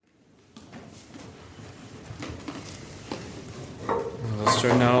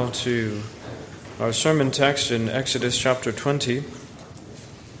turn now to our sermon text in Exodus chapter 20.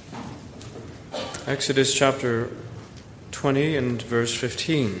 Exodus chapter 20 and verse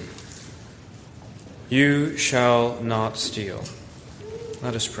 15. You shall not steal.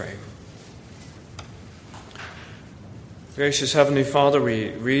 Let us pray. Gracious Heavenly Father, we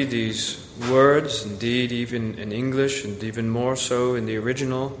read these words, indeed even in English and even more so in the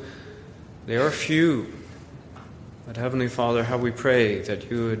original. They are few. But Heavenly Father, how we pray that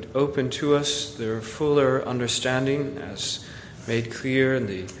you would open to us their fuller understanding as made clear in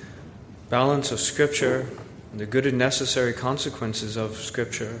the balance of Scripture and the good and necessary consequences of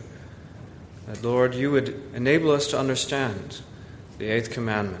Scripture. That, Lord, you would enable us to understand the eighth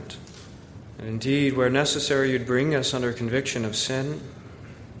commandment. And indeed, where necessary, you'd bring us under conviction of sin.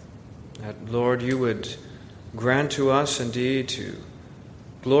 That, Lord, you would grant to us indeed to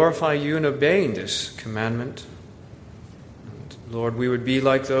glorify you in obeying this commandment. And, Lord, we would be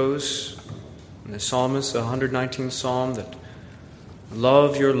like those in the psalmist, the 119th Psalm, that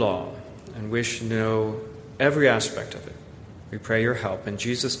love your law and wish to know every aspect of it. We pray your help in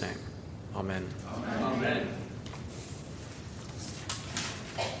Jesus' name. Amen. Amen. Amen.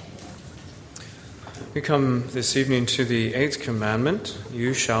 We come this evening to the eighth commandment,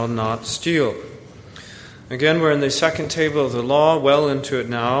 you shall not steal. Again, we're in the second table of the law, well into it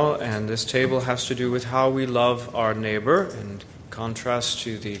now, and this table has to do with how we love our neighbor, in contrast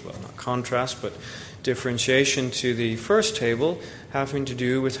to the, well, not contrast, but differentiation to the first table, having to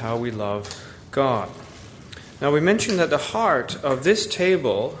do with how we love God. Now, we mentioned that the heart of this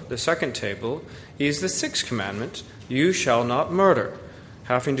table, the second table, is the sixth commandment, you shall not murder,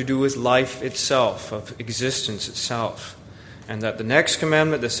 having to do with life itself, of existence itself. And that the next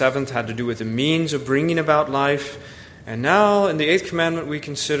commandment, the seventh, had to do with the means of bringing about life. And now, in the eighth commandment, we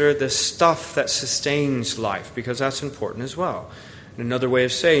consider the stuff that sustains life, because that's important as well. And another way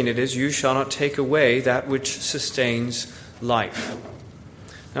of saying it is, you shall not take away that which sustains life.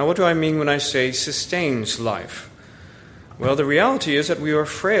 Now, what do I mean when I say sustains life? Well, the reality is that we are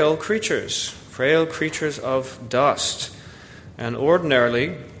frail creatures of dust. And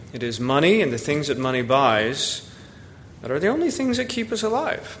ordinarily, it is money and the things that money buys that are the only things that keep us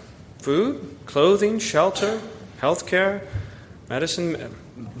alive. Food, clothing, shelter, healthcare, medicine.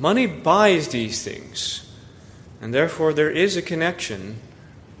 Money buys these things. And therefore, there is a connection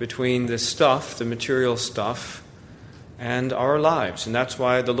between the stuff, the material stuff, and our lives. And that's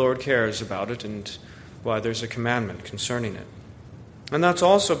why the Lord cares about it and why there's a commandment concerning it. And that's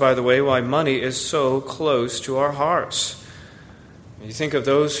also, by the way, why money is so close to our hearts. You think of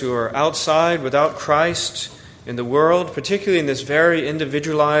those who are outside without Christ in the world, particularly in this very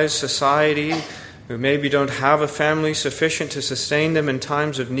individualized society, who maybe don't have a family sufficient to sustain them in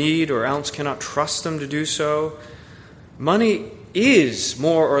times of need or else cannot trust them to do so. Money is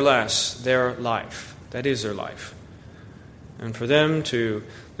more or less their life. That is their life. And for them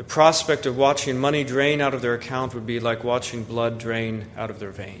the prospect of watching money drain out of their account would be like watching blood drain out of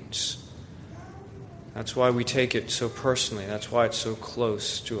their veins. That's why we take it so personally. That's why it's so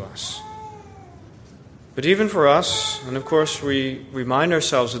close to us. But even for us, and of course we remind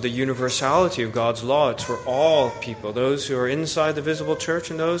ourselves of the universality of God's law. It's for all people, those who are inside the visible church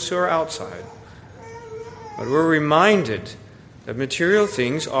and those who are outside. But we're reminded that material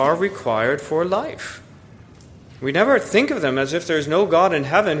things are required for life. We never think of them as if there's no God in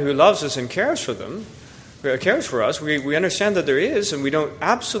heaven who loves us and cares for us. We understand that there is, and we don't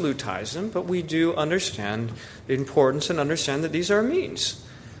absolutize them, but we do understand the importance and understand that these are means.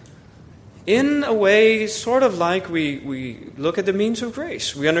 In a way, sort of like we look at the means of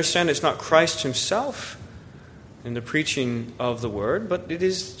grace. We understand it's not Christ himself in the preaching of the word, but it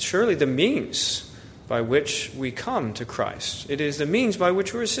is surely the means by which we come to Christ. It is the means by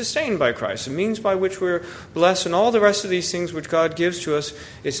which we're sustained by Christ, the means by which we're blessed, and all the rest of these things which God gives to us.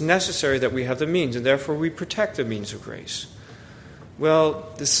 It's necessary that we have the means, and therefore we protect the means of grace. Well,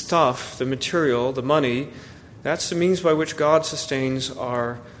 the stuff, the material, the money, that's the means by which God sustains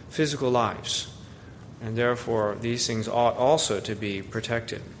our physical lives. And therefore, these things ought also to be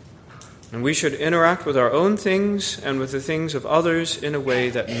protected. And we should interact with our own things and with the things of others in a way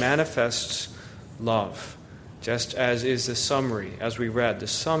that manifests love, just as is the summary, as we read, the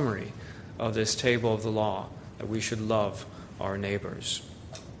summary of this table of the law, that we should love our neighbors.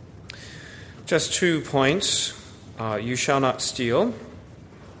 Just 2 points. You shall not steal,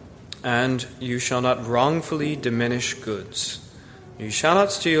 and you shall not wrongfully diminish goods. You shall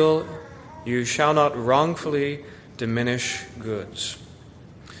not steal, you shall not wrongfully diminish goods.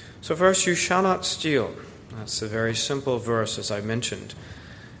 So first, you shall not steal. That's a very simple verse, as I mentioned.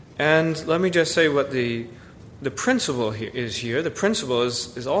 And let me just say what the the principle here. The principle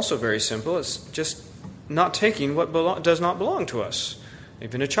is also very simple. It's just not taking what does not belong to us.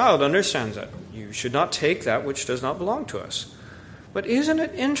 Even a child understands that. You should not take that which does not belong to us. But isn't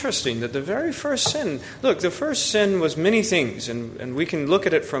it interesting that the very first sin, look, the first sin was many things, and we can look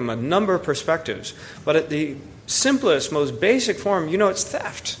at it from a number of perspectives, but at the simplest, most basic form, it's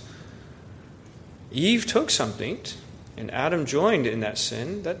theft. Eve took something, and Adam joined in that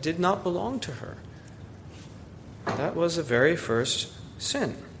sin that did not belong to her. That was the very first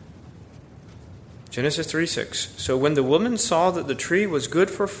sin. Genesis 3:6. So when the woman saw that the tree was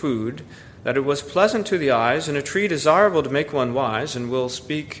good for food, that it was pleasant to the eyes, and a tree desirable to make one wise, and we'll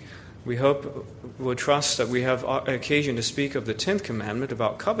trust that we have occasion to speak of the 10th commandment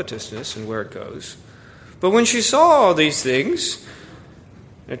about covetousness and where it goes. But when she saw all these things,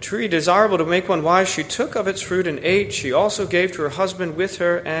 a tree desirable to make one wise, she took of its fruit and ate. She also gave to her husband with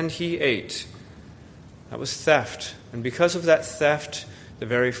her, and he ate. That was theft. And because of that theft, the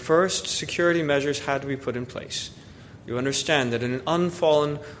very first security measures had to be put in place. You understand that in an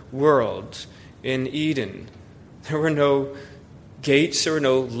unfallen world, in Eden, there were no gates, there were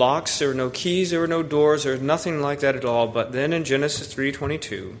no locks, there were no keys, there were no doors, there was nothing like that at all. But then in Genesis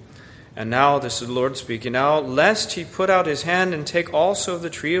 3:22, and now, this is the Lord speaking, now, lest he put out his hand and take also of the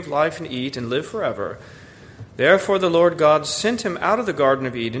tree of life and eat and live forever. Therefore the Lord God sent him out of the Garden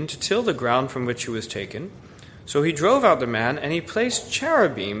of Eden to till the ground from which he was taken. So he drove out the man, and he placed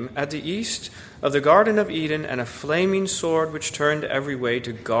cherubim at the east of the Garden of Eden, and a flaming sword which turned every way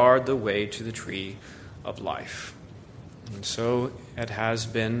to guard the way to the tree of life. And so it has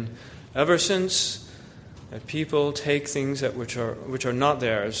been ever since that people take things which are not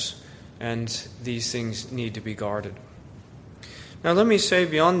theirs, and these things need to be guarded. Now let me say,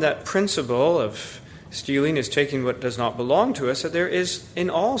 beyond that principle of stealing is taking what does not belong to us, that there is in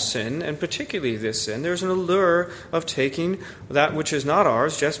all sin, and particularly this sin, there's an allure of taking that which is not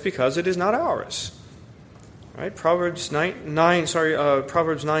ours just because it is not ours. Right? Proverbs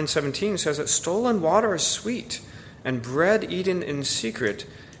 9:17 says that stolen water is sweet, and bread eaten in secret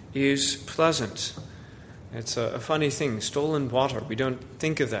is pleasant. It's a funny thing, stolen water. We don't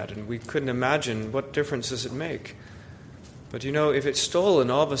think of that, and we couldn't imagine what difference does it make. But if it's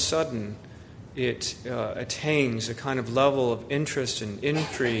stolen, all of a sudden it attains a kind of level of interest and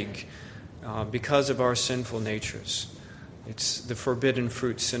intrigue because of our sinful natures. It's the forbidden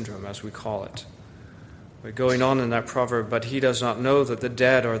fruit syndrome, as we call it. But going on in that proverb, but he does not know that the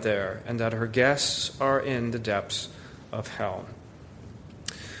dead are there, and that her guests are in the depths of hell.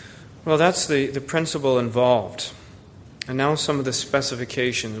 Well, that's the principle involved. And now some of the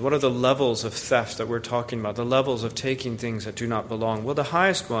specifications. What are the levels of theft that we're talking about? The levels of taking things that do not belong. Well, the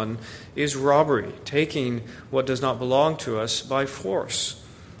highest one is robbery, taking what does not belong to us by force.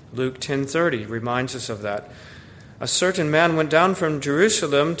 Luke 10:30 reminds us of that. A certain man went down from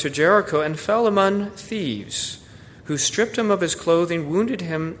Jerusalem to Jericho and fell among thieves, who stripped him of his clothing, wounded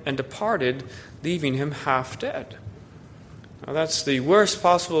him, and departed, leaving him half dead. Now that's the worst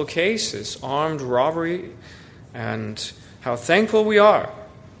possible case, is armed robbery. And how thankful we are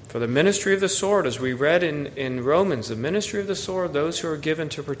for the ministry of the sword, as we read in Romans, the ministry of the sword, those who are given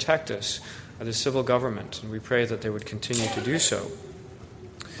to protect us are the civil government, and we pray that they would continue to do so.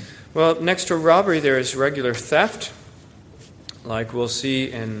 Well, next to robbery, there is regular theft, like we'll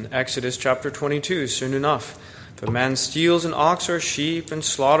see in Exodus chapter 22 soon enough. If a man steals an ox or a sheep and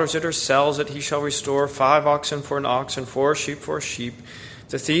slaughters it or sells it, he shall restore 5 oxen for an ox and 4 sheep for a sheep.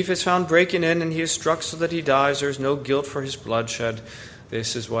 The thief is found breaking in and he is struck so that he dies. There is no guilt for his bloodshed.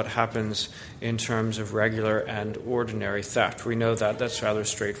 This is what happens in terms of regular and ordinary theft. We know that. That's rather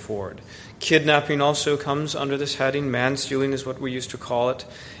straightforward. Kidnapping also comes under this heading. Man-stealing is what we used to call it.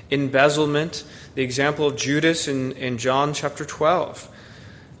 Embezzlement, the example of Judas in John chapter 12.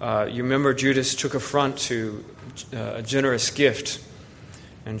 You remember Judas took affront to a generous gift.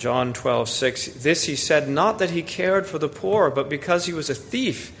 In John 12:6, this he said, not that he cared for the poor, but because he was a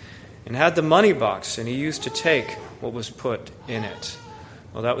thief and had the money box, and he used to take what was put in it.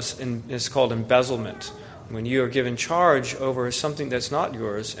 Well, it's called embezzlement, when you are given charge over something that's not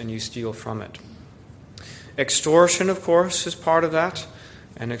yours and you steal from it. Extortion, of course, is part of that.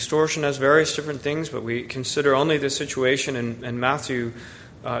 And extortion has various different things, but we consider only the situation in Matthew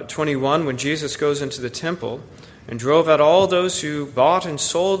 21 when Jesus goes into the temple and drove out all those who bought and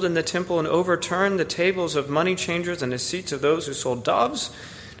sold in the temple and overturned the tables of money changers and the seats of those who sold doves.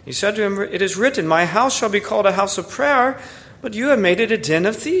 He said to him, it is written, my house shall be called a house of prayer, but you have made it a den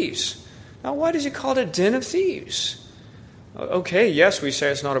of thieves. Now, why does he call it a den of thieves? Okay, yes, we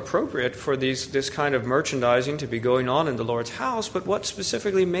say it's not appropriate for this kind of merchandising to be going on in the Lord's house, but what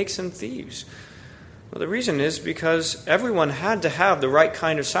specifically makes them thieves? Well, the reason is because everyone had to have the right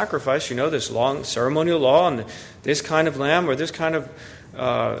kind of sacrifice. You know, this long ceremonial law and this kind of lamb or this kind of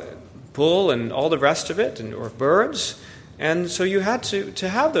bull and all the rest of it, or birds. And so you had to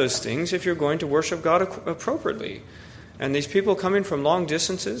have those things if you're going to worship God appropriately. And these people coming from long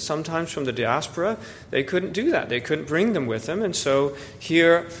distances, sometimes from the diaspora, they couldn't do that. They couldn't bring them with them. And so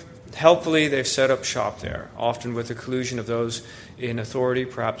here, helpfully, they've set up shop there, often with the collusion of those in authority,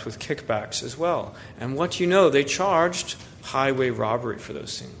 perhaps with kickbacks as well. And what you know, they charged highway robbery for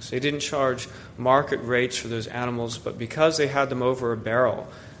those things. They didn't charge market rates for those animals, but because they had them over a barrel,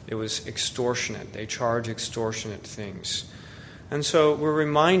 it was extortionate. They charge extortionate things. And so we're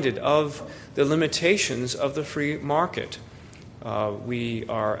reminded of the limitations of the free market. We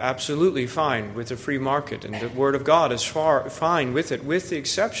are absolutely fine with the free market, and the Word of God is fine with it, with the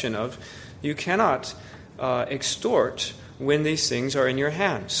exception of you cannot extort when these things are in your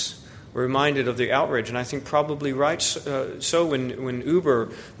hands. We're reminded of the outrage, and I think probably right so when Uber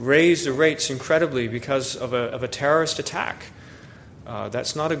raised the rates incredibly because of a terrorist attack.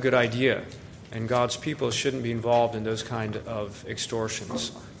 That's not a good idea, and God's people shouldn't be involved in those kind of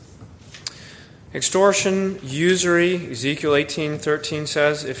extortions. Extortion, usury, Ezekiel 18:13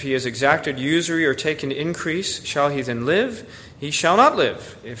 says, if he has exacted usury or taken increase, shall he then live? He shall not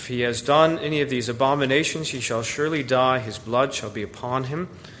live. If he has done any of these abominations, he shall surely die. His blood shall be upon him.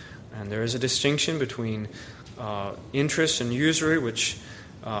 And there is a distinction between interest and usury, which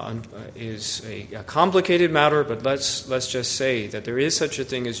is a complicated matter, but let's just say that there is such a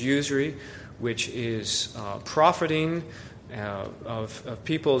thing as usury, which is profiting of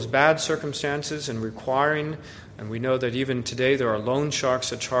people's bad circumstances and requiring, and we know that even today there are loan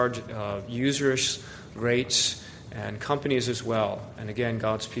sharks that charge usurious rates, and companies as well. And again,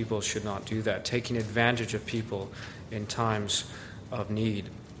 God's people should not do that, taking advantage of people in times of need.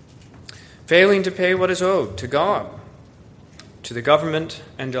 Failing to pay what is owed to God, to the government,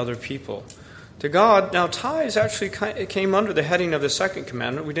 and to other people. To God, now tithes actually came under the heading of the second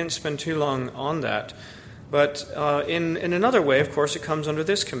commandment. We didn't spend too long on that. But in another way, of course, it comes under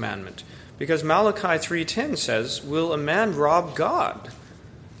this commandment. Because Malachi 3:10 says, will a man rob God?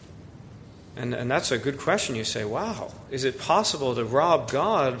 And that's a good question. You say, wow, is it possible to rob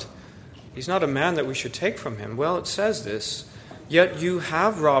God? He's not a man that we should take from him. Well, it says this, yet you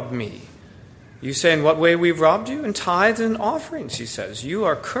have robbed me. You say, in what way we've robbed you? In tithes and offerings, he says. You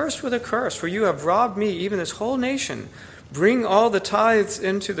are cursed with a curse, for you have robbed me, even this whole nation. Bring all the tithes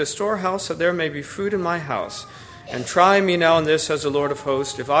into the storehouse, that there may be food in my house. And try me now in this, says the Lord of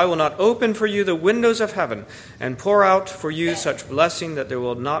hosts, if I will not open for you the windows of heaven, and pour out for you such blessing that there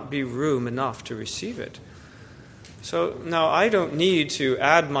will not be room enough to receive it. So now I don't need to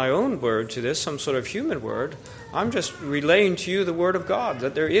add my own word to this, some sort of human word. I'm just relaying to you the Word of God,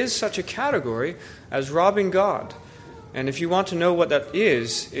 that there is such a category as robbing God. And if you want to know what that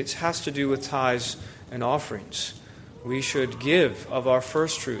is, it has to do with tithes and offerings. We should give of our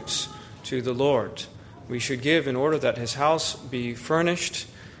first fruits to the Lord. We should give in order that His house be furnished,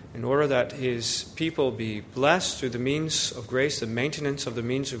 in order that His people be blessed through the means of grace, the maintenance of the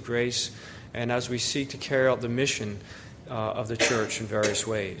means of grace, and as we seek to carry out the mission of the church in various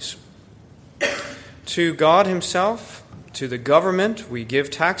ways. To God Himself, to the government, we give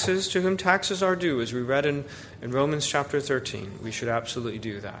taxes to whom taxes are due, as we read in Romans chapter 13. We should absolutely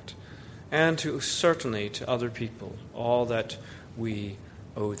do that. And certainly to other people, all that we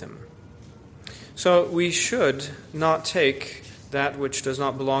owe them. So we should not take that which does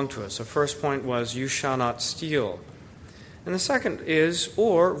not belong to us. The first point was, you shall not steal. And the second is,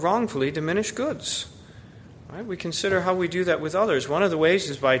 or wrongfully diminish goods. Right? We consider how we do that with others. One of the ways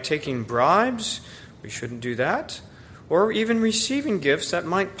is by taking bribes. We shouldn't do that. Or even receiving gifts that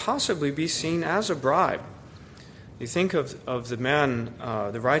might possibly be seen as a bribe. You think of the man,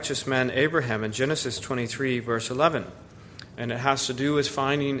 the righteous man Abraham in Genesis 23, verse 11. And it has to do with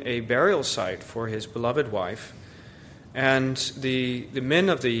finding a burial site for his beloved wife. And the men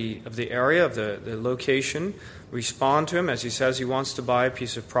of the area, of the location, respond to him as he says he wants to buy a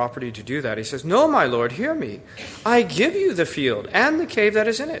piece of property to do that. He says, no, my Lord, hear me. I give you the field and the cave that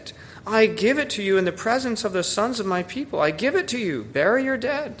is in it. I give it to you in the presence of the sons of my people. I give it to you. Bury your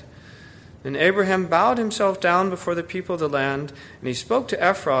dead. Then Abraham bowed himself down before the people of the land, and he spoke to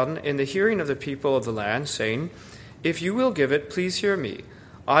Ephron in the hearing of the people of the land, saying, if you will give it, please hear me.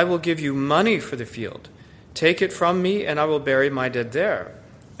 I will give you money for the field. Take it from me, and I will bury my dead there.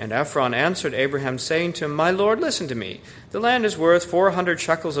 And Ephron answered Abraham, saying to him, my Lord, listen to me. The land is worth 400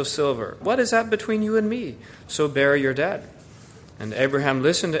 shekels of silver. What is that between you and me? So bury your dead. And Abraham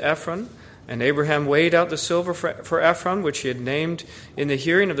listened to Ephron, And Abraham weighed out the silver for Ephron, which he had named in the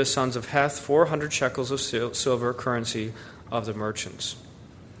hearing of the sons of Heth, 400 shekels of silver, currency of the merchants.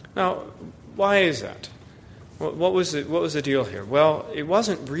 Now, why is that? What was the deal here? Well, it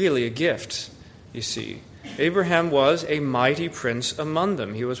wasn't really a gift, you see. Abraham was a mighty prince among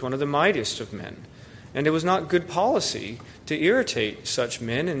them. He was one of the mightiest of men. And it was not good policy to irritate such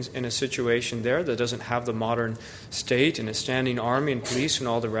men in a situation there that doesn't have the modern state and a standing army and police and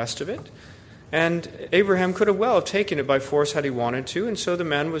all the rest of it. And Abraham could have taken it by force had he wanted to, and so the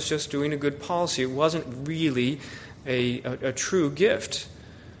man was just doing a good policy. It wasn't really a true gift.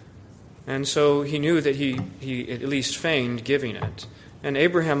 And so he knew that he at least feigned giving it. And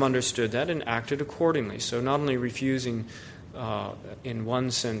Abraham understood that and acted accordingly. So not only refusing in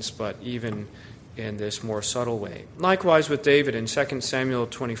one sense, but even in this more subtle way. Likewise with David in 2 Samuel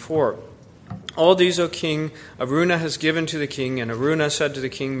 24. All these, O king, Araunah has given to the king, and Araunah said to the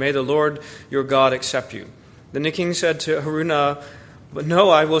king, May the Lord your God accept you. Then the king said to Araunah, But no,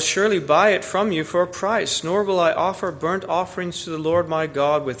 I will surely buy it from you for a price, nor will I offer burnt offerings to the Lord my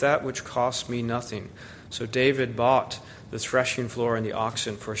God with that which costs me nothing. So David bought the threshing floor and the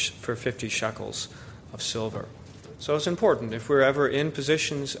oxen for 50 shekels of silver. So it's important, if we're ever in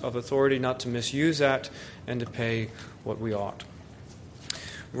positions of authority, not to misuse that and to pay what we ought.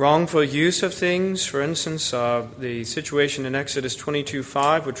 Wrongful use of things, for instance, the situation in Exodus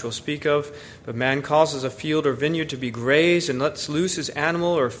 22:5, which we'll speak of, if a man causes a field or vineyard to be grazed and lets loose his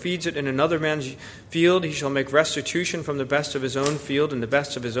animal or feeds it in another man's field, he shall make restitution from the best of his own field and the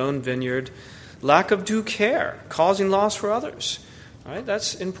best of his own vineyard. Lack of due care, causing loss for others. Right?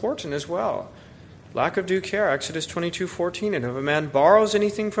 That's important as well. Lack of due care, Exodus 22:14. And if a man borrows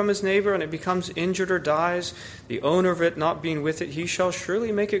anything from his neighbor and it becomes injured or dies, the owner of it not being with it, he shall surely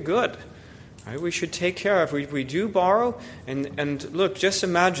make it good. Right? We should take care if we do borrow. And look, just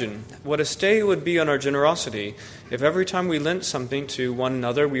imagine what a stay would be on our generosity if every time we lent something to one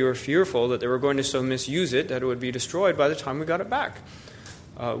another, we were fearful that they were going to so misuse it that it would be destroyed by the time we got it back.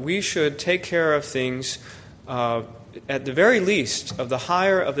 We should take care of things at the very least, of the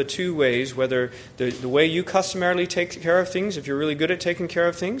higher of the two ways, whether the way you customarily take care of things, if you're really good at taking care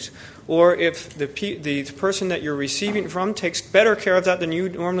of things, or if the person that you're receiving from takes better care of that than you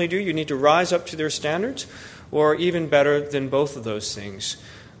normally do, you need to rise up to their standards, or even better than both of those things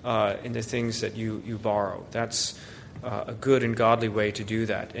in the things that you borrow. That's a good and godly way to do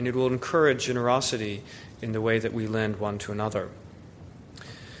that. And it will encourage generosity in the way that we lend one to another.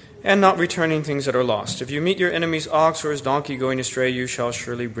 And not returning things that are lost. If you meet your enemy's ox or his donkey going astray, you shall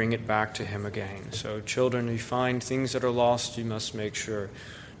surely bring it back to him again. So children, you find things that are lost, you must make sure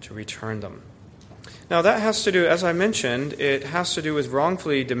to return them. Now that has to do, as I mentioned, it has to do with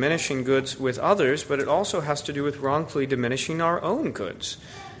wrongfully diminishing goods with others, but it also has to do with wrongfully diminishing our own goods.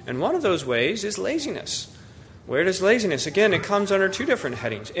 And one of those ways is laziness. Where does laziness? Again, it comes under two different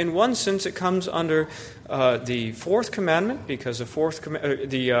headings. In one sense, it comes under the fourth commandment, because the fourth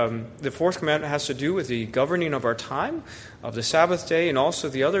commandment has to do with the governing of our time, of the Sabbath day, and also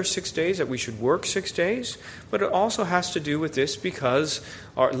the other 6 days, that we should work 6 days. But it also has to do with this because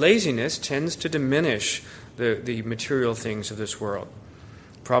our laziness tends to diminish the material things of this world.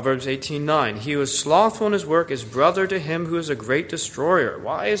 Proverbs 18:9, He who is slothful in his work is brother to him who is a great destroyer.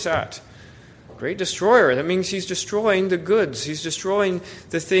 Why is that? Great destroyer. That means he's destroying the goods. He's destroying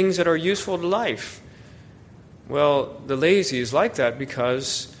the things that are useful to life. Well, the lazy is like that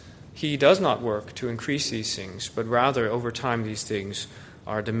because he does not work to increase these things, but rather over time these things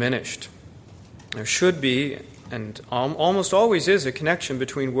are diminished. There should be, and almost always is, a connection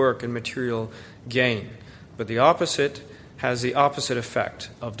between work and material gain. But the opposite has the opposite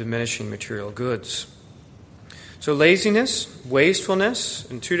effect of diminishing material goods. So laziness, wastefulness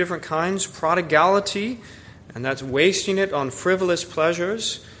in two different kinds, prodigality, and that's wasting it on frivolous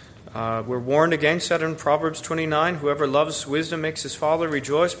pleasures. We're warned against that in Proverbs 29. Whoever loves wisdom makes his father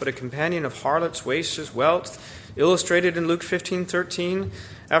rejoice, but a companion of harlots wastes his wealth. Illustrated in Luke 15:13.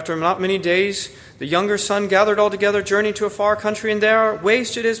 After not many days, the younger son gathered all together, journeyed to a far country, and there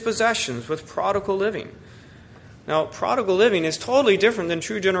wasted his possessions with prodigal living. Now, prodigal living is totally different than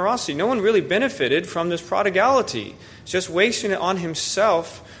true generosity. No one really benefited from this prodigality. It's just wasting it on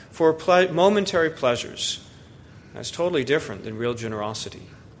himself for momentary pleasures. That's totally different than real generosity.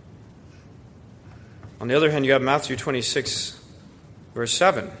 On the other hand, you have Matthew 26, verse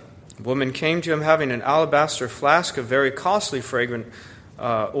 7. A woman came to him having an alabaster flask of very costly fragrant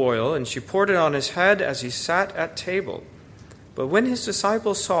oil, and she poured it on his head as he sat at table. But when his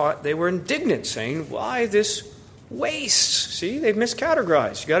disciples saw it, they were indignant, saying, Why this waste. See, they've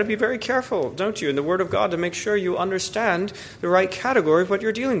miscategorized. You've got to be very careful, don't you, in the Word of God to make sure you understand the right category of what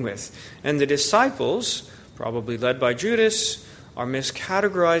you're dealing with. And the disciples, probably led by Judas, are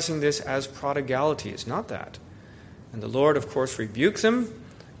miscategorizing this as prodigality. It's not that. And the Lord, of course, rebuked them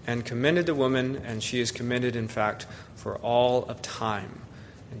and commended the woman, and she is commended, in fact, for all of time.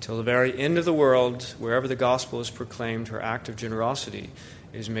 Until the very end of the world, wherever the gospel is proclaimed, her act of generosity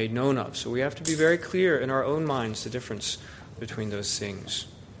is made known of. So we have to be very clear in our own minds the difference between those things.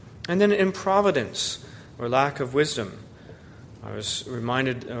 And then improvidence, or lack of wisdom. I was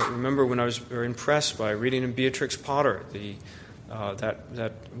remember when I was very impressed by reading in Beatrix Potter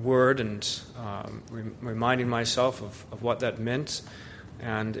that word and reminding myself of what that meant.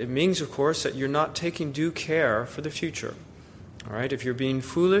 And it means, of course, that you're not taking due care for the future. All right? If you're being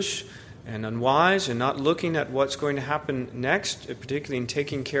foolish and unwise and not looking at what's going to happen next, particularly in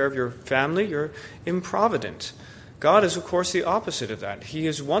taking care of your family, you're improvident. God is, of course, the opposite of that. He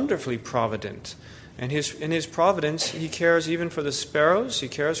is wonderfully provident. And in His providence, He cares even for the sparrows, He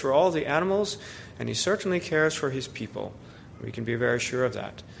cares for all the animals, and He certainly cares for His people. We can be very sure of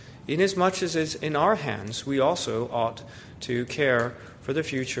that. Inasmuch as it's in our hands, we also ought to care for the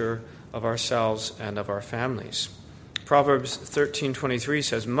future of ourselves and of our families. Proverbs 13:23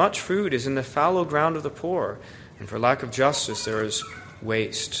 says, "Much food is in the fallow ground of the poor, and for lack of justice there is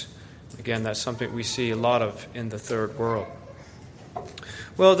waste." Again, that's something we see a lot of in the third world.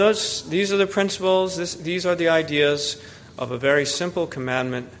 Well, these are the principles, these are the ideas of a very simple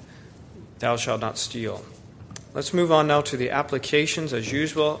commandment, thou shalt not steal. Let's move on now to the applications, as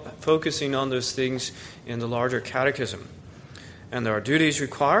usual, focusing on those things in the larger catechism. And there are duties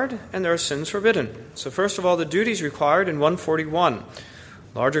required, and there are sins forbidden. So first of all, the duties required in 141.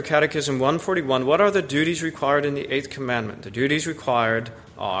 Larger Catechism 141, what are the duties required in the 8th commandment? The duties required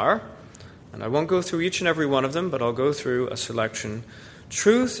are, and I won't go through each and every one of them, but I'll go through a selection.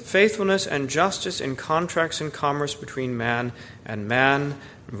 Truth, faithfulness, and justice in contracts and commerce between man and man,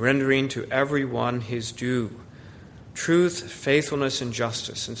 rendering to every one his due. Truth, faithfulness, and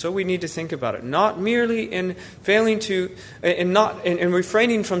justice. And so we need to think about it, not merely in refraining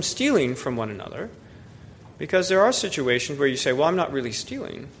from stealing from one another, because there are situations where you say, well, I'm not really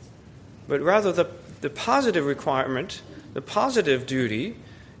stealing, but rather the positive requirement, the positive duty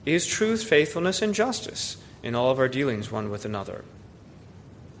is truth, faithfulness, and justice in all of our dealings one with another.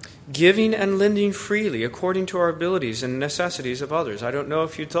 Giving and lending freely according to our abilities and necessities of others. I don't know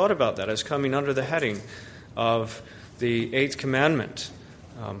if you thought about that as coming under the heading of the 8th commandment.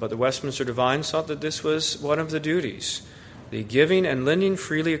 But the Westminster Divines thought that this was one of the duties. The giving and lending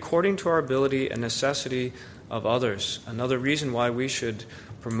freely according to our ability and necessity of others. Another reason why we should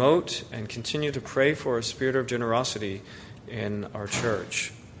promote and continue to pray for a spirit of generosity in our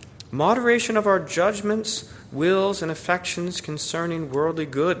church. Moderation of our judgments, wills, and affections concerning worldly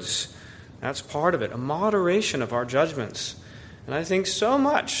goods. That's part of it. A moderation of our judgments. And I think so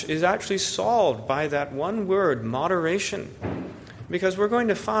much is actually solved by that one word, moderation. Because we're going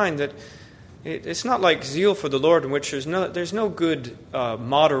to find that it's not like zeal for the Lord, in which there's no good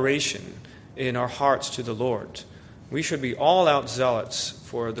moderation in our hearts to the Lord. We should be all-out zealots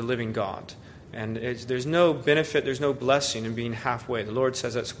for the living God. And there's no benefit, there's no blessing in being halfway. The Lord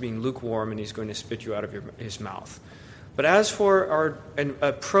says that's being lukewarm, and He's going to spit you out of His mouth. But as for our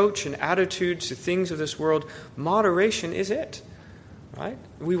approach and attitude to things of this world, moderation is it. Right?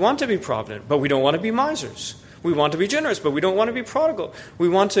 We want to be provident, but we don't want to be misers. We want to be generous, but we don't want to be prodigal. We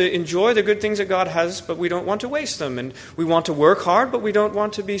want to enjoy the good things that God has, but we don't want to waste them. And we want to work hard, but we don't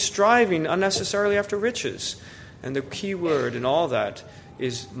want to be striving unnecessarily after riches. And the key word in all that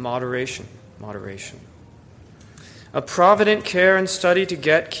is moderation. Moderation. A provident care and study to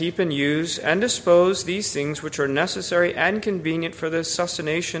get, keep, and use, and dispose these things which are necessary and convenient for the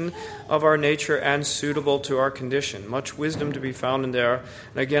sustentation of our nature and suitable to our condition. Much wisdom to be found in there.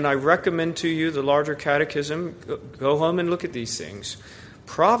 And again, I recommend to you the larger catechism. Go home and look at these things.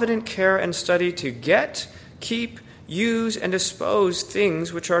 Provident care and study to get, keep, use, and dispose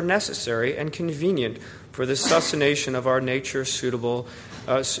things which are necessary and convenient for the sustentation of our nature suitable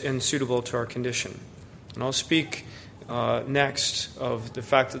and suitable to our condition. And I'll speak next of the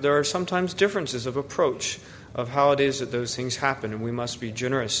fact that there are sometimes differences of approach of how it is that those things happen, and we must be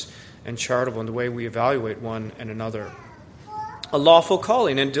generous and charitable in the way we evaluate one and another. A lawful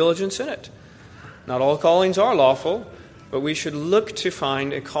calling and diligence in it. Not all callings are lawful, but we should look to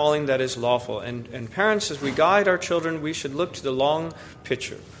find a calling that is lawful. And parents, as we guide our children, we should look to the long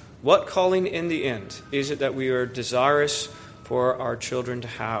picture. What calling in the end is it that we are desirous for our children to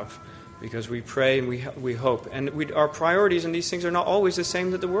have? Because we pray and we hope. And our priorities in these things are not always the same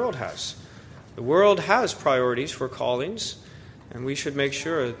that the world has. The world has priorities for callings, and we should make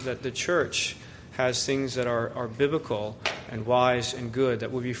sure that the church has things that are biblical and wise and good,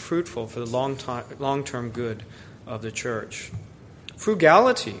 that will be fruitful for the long-term good of the church.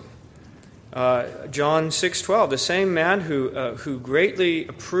 Frugality. John 6:12, the same man who greatly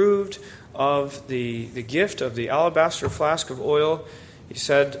approved of the gift of the alabaster flask of oil, he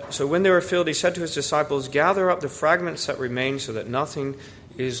said, so when they were filled, he said to his disciples, gather up the fragments that remain so that nothing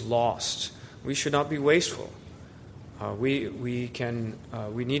is lost. We should not be wasteful. We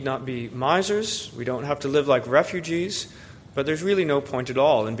need not be misers. We don't have to live like refugees, but there's really no point at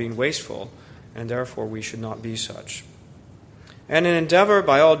all in being wasteful, and therefore we should not be such. And an endeavor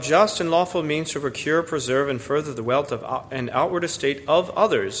by all just and lawful means to procure, preserve, and further the wealth and outward estate of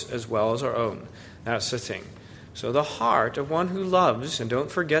others as well as our own. That's the thing. So the heart of one who loves, and don't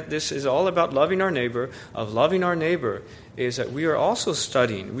forget this is all about loving our neighbor, is that we are also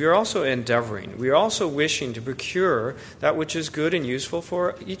studying, we are also endeavoring, we are also wishing to procure that which is good and useful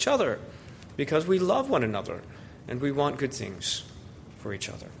for each other, because we love one another and we want good things for each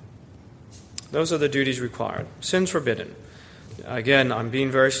other. Those are the duties required. Sins forbidden. Again, I'm being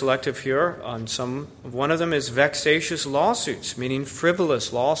very selective here on some. One of them is vexatious lawsuits, meaning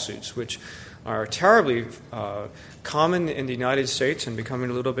frivolous lawsuits, which are terribly common in the United States and becoming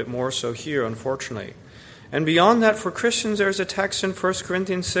a little bit more so here, unfortunately. And beyond that, for Christians, there's a text in 1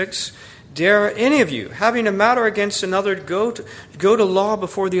 Corinthians 6, dare any of you, having a matter against another, go to law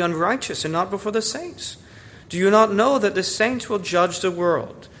before the unrighteous and not before the saints? Do you not know that the saints will judge the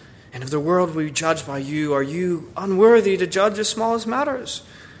world? And if the world will be judged by you, are you unworthy to judge the smallest matters?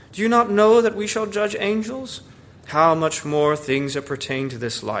 Do you not know that we shall judge angels? How much more things that pertain to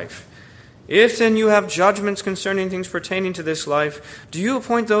this life? If then you have judgments concerning things pertaining to this life, do you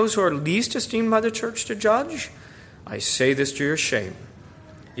appoint those who are least esteemed by the church to judge? I say this to your shame.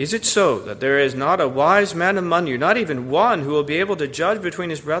 Is it so that there is not a wise man among you, not even one, who will be able to judge between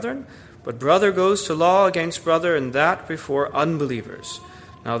his brethren? But brother goes to law against brother, and that before unbelievers.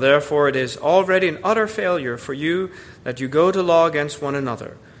 Now therefore it is already an utter failure for you that you go to law against one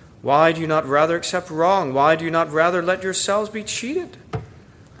another. Why do you not rather accept wrong? Why do you not rather let yourselves be cheated?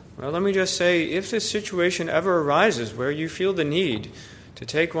 Well, let me just say, if this situation ever arises where you feel the need to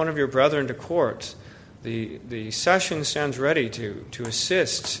take one of your brethren to court, the session stands ready to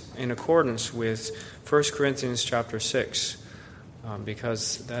assist in accordance with 1 Corinthians chapter 6,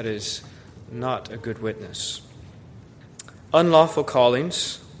 because that is not a good witness. Unlawful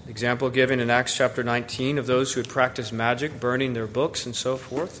callings, example given in Acts chapter 19 of those who had practiced magic, burning their books and so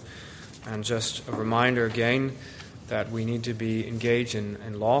forth. And just a reminder again that we need to be engaged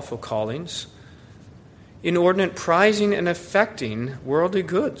in lawful callings. Inordinate prizing and affecting worldly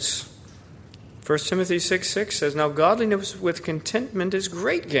goods. 1 Timothy 6:6 says, now godliness with contentment is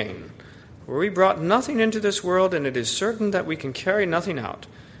great gain, for we brought nothing into this world, and it is certain that we can carry nothing out.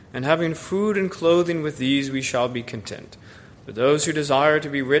 And having food and clothing, with these we shall be content. But those who desire to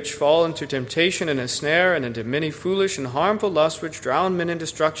be rich fall into temptation and a snare, and into many foolish and harmful lusts, which drown men in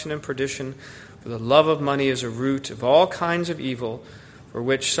destruction and perdition. For the love of money is a root of all kinds of evil, for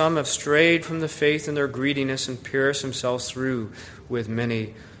which some have strayed from the faith in their greediness and pierced themselves through with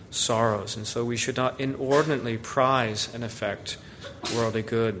many sorrows. And so we should not inordinately prize and affect worldly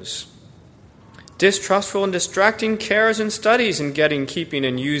goods. Distrustful and distracting cares and studies in getting, keeping,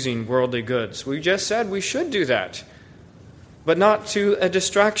 and using worldly goods. We just said we should do that, but not to a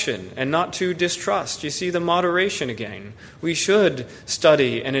distraction and not to distrust. You see the moderation again. We should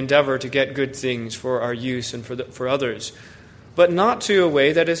study and endeavor to get good things for our use and for others, but not to a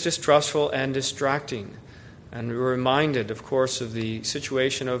way that is distrustful and distracting. And we're reminded, of course, of the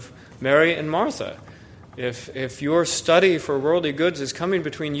situation of Mary and Martha. If your study for worldly goods is coming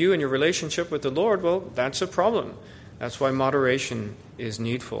between you and your relationship with the Lord, well, that's a problem. That's why moderation is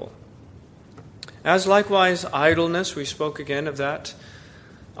needful. As likewise, idleness, we spoke again of that.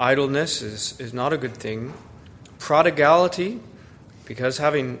 Idleness is not a good thing. Prodigality, because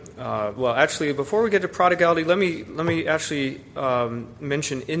before we get to prodigality, let me actually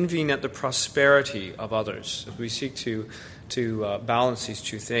mention envying at the prosperity of others, as we seek to balance these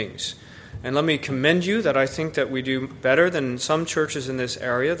two things. And let me commend you that I think that we do better than some churches in this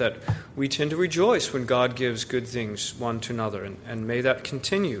area, that we tend to rejoice when God gives good things one to another, and may that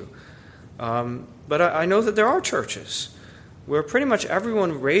continue. But I know that there are churches where pretty much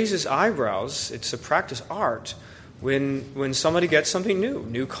everyone raises eyebrows. It's a practice art when somebody gets something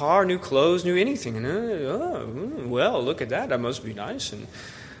new car, new clothes, new anything. And well, look at that. That must be nice. And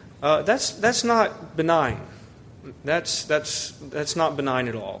that's not benign. That's not benign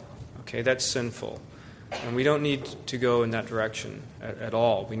at all. Okay, that's sinful. And we don't need to go in that direction at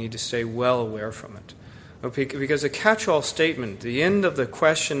all. We need to stay well aware from it. Because the catch-all statement, the end of the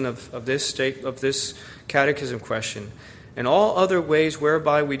question of this catechism question, and all other ways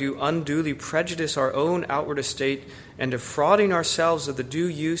whereby we do unduly prejudice our own outward estate and defrauding ourselves of the due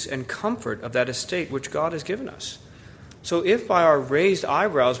use and comfort of that estate which God has given us. So if by our raised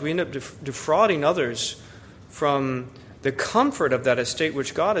eyebrows we end up defrauding others from the comfort of that estate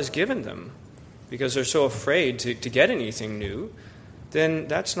which God has given them, because they're so afraid to get anything new, then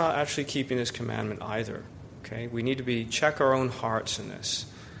that's not actually keeping this commandment either. Okay, we need to check our own hearts in this.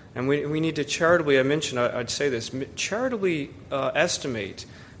 And we need to charitably, I'd say this, charitably estimate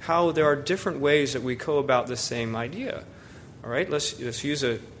how there are different ways that we go about the same idea. All right, let's use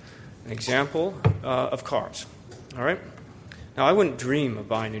an example of cars. All right, now I wouldn't dream of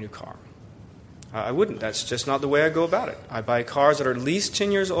buying a new car. I wouldn't. That's just not the way I go about it. I buy cars that are at least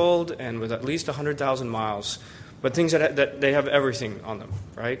 10 years old and with at least 100,000 miles, but things that they have everything on them,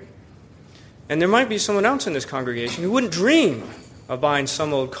 right? And there might be someone else in this congregation who wouldn't dream of buying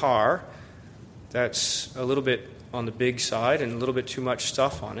some old car that's a little bit on the big side and a little bit too much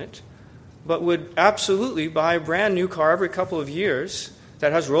stuff on it, but would absolutely buy a brand new car every couple of years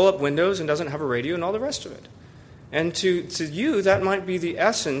that has roll-up windows and doesn't have a radio and all the rest of it. And to you, that might be the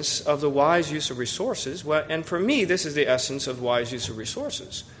essence of the wise use of resources. And for me, this is the essence of wise use of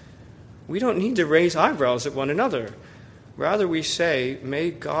resources. We don't need to raise eyebrows at one another. Rather, we say,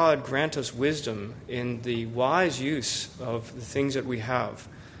 may God grant us wisdom in the wise use of the things that we have.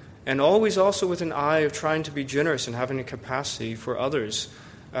 And always also with an eye of trying to be generous and having a capacity for others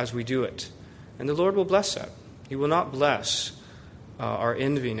as we do it. And the Lord will bless that. He will not bless our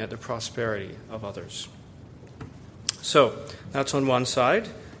envying at the prosperity of others. So, that's on one side.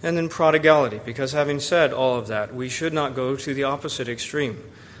 And then prodigality, because having said all of that, we should not go to the opposite extreme.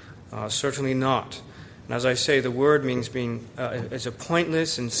 Certainly not. And as I say, the word means being as a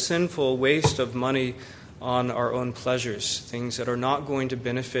pointless and sinful waste of money on our own pleasures, things that are not going to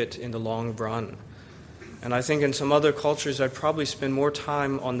benefit in the long run. And I think in some other cultures I'd probably spend more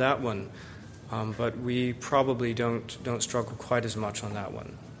time on that one, but we probably don't struggle quite as much on that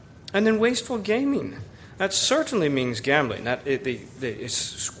one. And then wasteful gaming. That certainly means gambling. That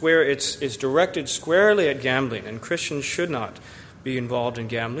it's directed squarely at gambling, and Christians should not be involved in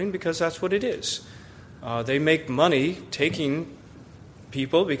gambling because that's what it is. They make money taking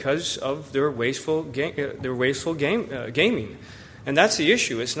people because of their wasteful gaming, and that's the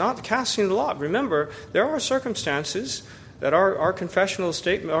issue. It's not casting the lot. Remember, there are circumstances that our confessional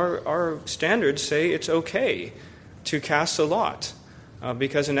statement, our standards say it's okay to cast a lot.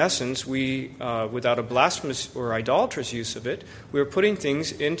 Because in essence, we, without a blasphemous or idolatrous use of it, we are putting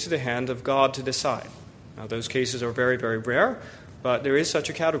things into the hand of God to decide. Now, those cases are very, very rare, but there is such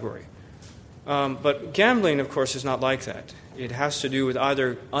a category. But gambling, of course, is not like that. It has to do with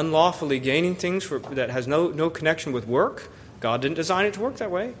either unlawfully gaining things that has no connection with work. God didn't design it to work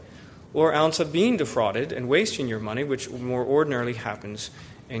that way. Or ounce of being defrauded and wasting your money, which more ordinarily happens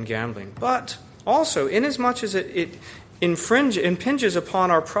in gambling. But also, inasmuch as it impinges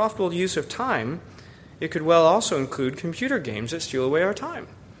upon our profitable use of time, it could well also include computer games that steal away our time.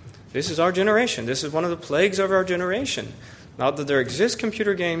 This is our generation. This is one of the plagues of our generation. Not that there exist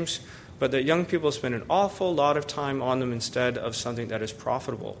computer games, but that young people spend an awful lot of time on them instead of something that is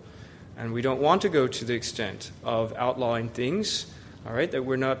profitable. And we don't want to go to the extent of outlawing things, all right,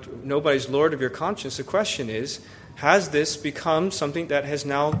 that nobody's lord of your conscience. The question is, has this become something that has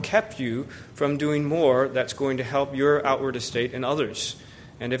now kept you from doing more that's going to help your outward estate and others?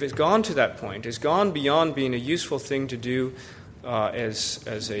 And if it's gone to that point, it's gone beyond being a useful thing to do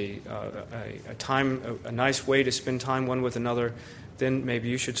as a nice way to spend time one with another, then maybe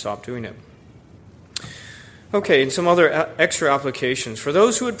you should stop doing it. Okay, and some other extra applications. For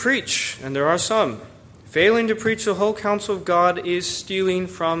those who would preach, and there are some, failing to preach the whole counsel of God is stealing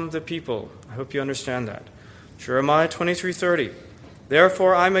from the people. I hope you understand that. Jeremiah 23:30.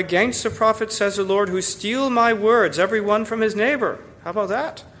 Therefore I'm against the prophets, says the Lord, who steal my words, every one from his neighbor. How about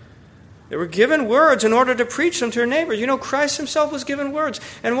that? They were given words in order to preach them to their neighbors. You know, Christ himself was given words.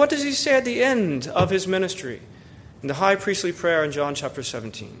 And what does he say at the end of his ministry? In the high priestly prayer in John chapter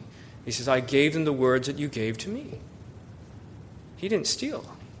 17. He says, I gave them the words that you gave to me. He didn't steal.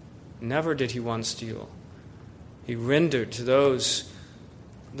 Never did he once steal. He rendered to those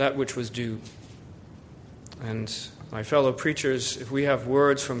that which was due. And my fellow preachers, if we have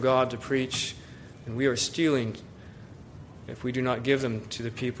words from God to preach, and we are stealing if we do not give them to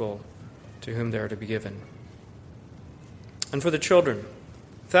the people to whom they are to be given. And for the children,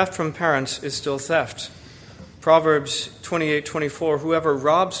 theft from parents is still theft. Proverbs 28:24, whoever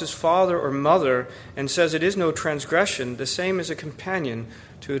robs his father or mother and says it is no transgression, the same is a companion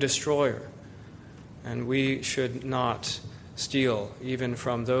to a destroyer. And we should not steal even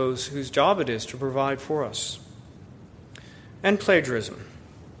from those whose job it is to provide for us. And plagiarism.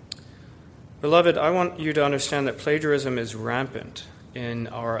 Beloved, I want you to understand that plagiarism is rampant in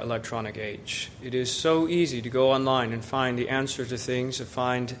our electronic age. It is so easy to go online and find the answer to things, to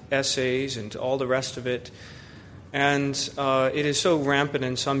find essays and all the rest of it. And it is so rampant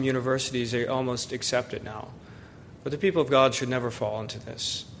in some universities, they almost accept it now. But the people of God should never fall into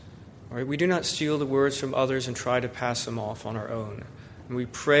this. Right? We do not steal the words from others and try to pass them off on our own. And we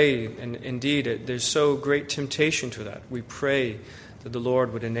pray, and indeed there's so great temptation to that. We pray that the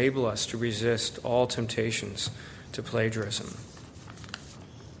Lord would enable us to resist all temptations to plagiarism.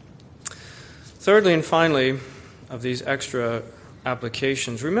 Thirdly and finally, of these extra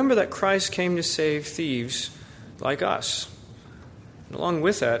applications, remember that Christ came to save thieves like us. And along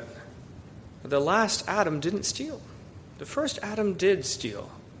with that, the last Adam didn't steal. The first Adam did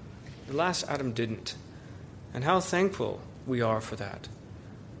steal. The last Adam didn't. And how thankful we are for that.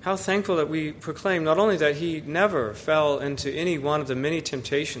 How thankful that we proclaim not only that he never fell into any one of the many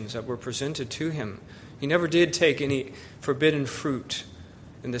temptations that were presented to him. He never did take any forbidden fruit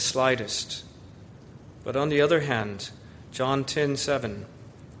in the slightest. But on the other hand, John 10:7,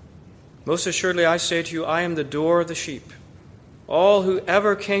 most assuredly I say to you, I am the door of the sheep. All who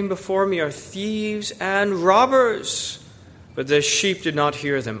ever came before me are thieves and robbers, but the sheep did not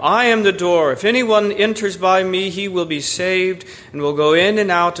hear them. I am the door. If anyone enters by me, he will be saved and will go in and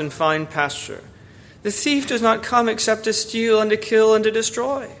out and find pasture. The thief does not come except to steal and to kill and to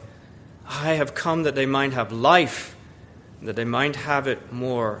destroy. I have come that they might have life, and that they might have it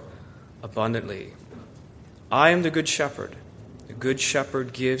more abundantly. I am the good shepherd. The good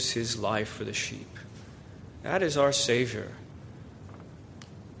shepherd gives his life for the sheep. That is our Savior.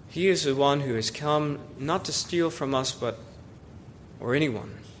 He is the one who has come not to steal from us, or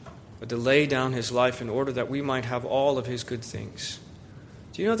anyone, but to lay down his life in order that we might have all of his good things.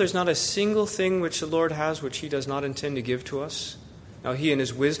 Do you know there's not a single thing which the Lord has which he does not intend to give to us? Now he in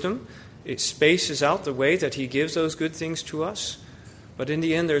his wisdom, it spaces out the way that he gives those good things to us. But in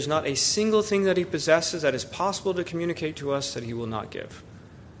the end, there's not a single thing that he possesses that is possible to communicate to us that he will not give.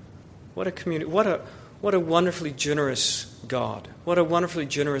 What a wonderfully generous God. What a wonderfully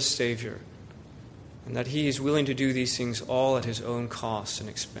generous Savior. And that he is willing to do these things all at his own cost and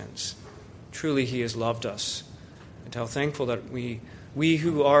expense. Truly, he has loved us. And how thankful that we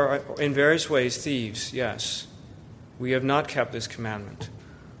who are in various ways thieves, yes, we have not kept this commandment.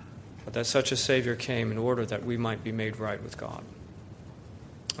 But that such a Savior came in order that we might be made right with God.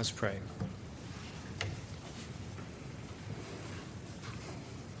 Let's pray.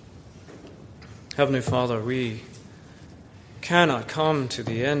 Heavenly Father, we cannot come to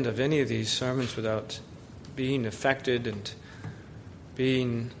the end of any of these sermons without being affected and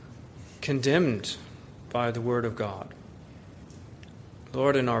being condemned by the Word of God.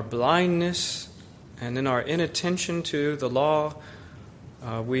 Lord, in our blindness and in our inattention to the law,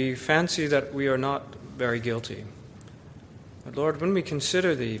 we fancy that we are not very guilty. But Lord, when we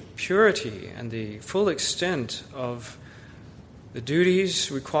consider the purity and the full extent of the duties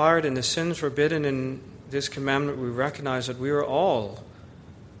required and the sins forbidden in this commandment, we recognize that we are all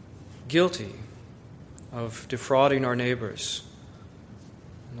guilty of defrauding our neighbors.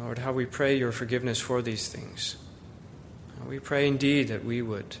 Lord, how we pray your forgiveness for these things. We pray indeed that we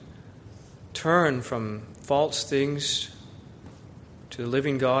would turn from false things to the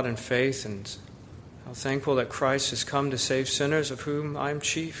living God in faith, and how thankful that Christ has come to save sinners, of whom I am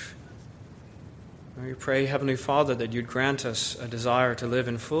chief. And we pray, Heavenly Father, that you'd grant us a desire to live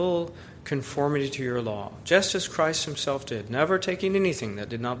in full conformity to your law, just as Christ himself did, never taking anything that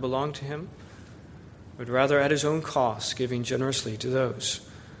did not belong to him, but rather at his own cost, giving generously to those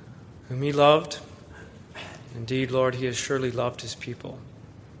whom he loved. Indeed, Lord, he has surely loved his people.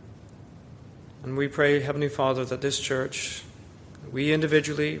 And we pray, Heavenly Father, that this church, we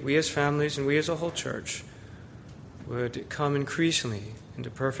individually, we as families, and we as a whole church, would come increasingly into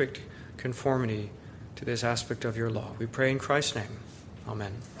perfect conformity to this aspect of your law. We pray in Christ's name.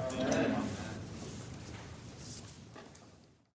 Amen. Amen.